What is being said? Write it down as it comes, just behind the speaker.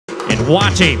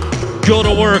Watch him go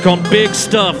to work on big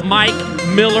stuff. Mike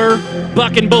Miller,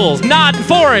 bucking bulls. Nodding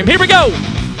for him. Here we go.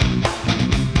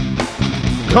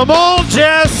 Come on,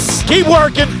 Jess. Keep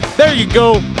working. There you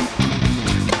go.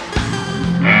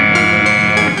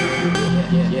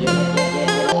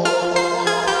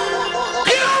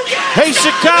 Hey,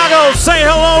 Chicago, say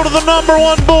hello to the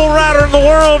 #1 bull rider in the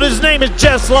world. His name is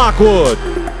Jess Lockwood.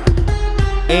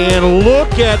 And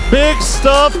look at big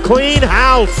stuff, clean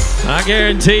house. I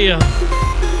guarantee you.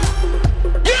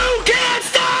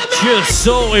 Just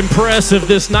so impressive,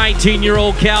 this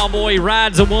 19-year-old cowboy. He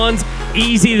rides the ones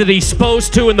easy that he's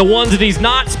supposed to, and the ones that he's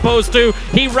not supposed to,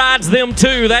 he rides them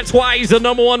too. That's why he's the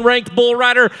 #1 ranked bull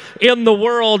rider in the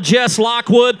world. Jess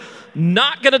Lockwood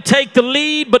not going to take the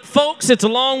lead, but folks, it's a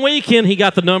long weekend. He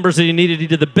got the numbers that he needed. He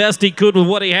did the best he could with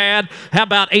what he had. How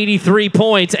about 83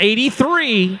 points?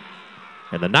 83.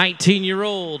 And the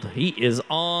 19-year-old, he is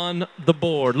on the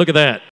board. Look at that.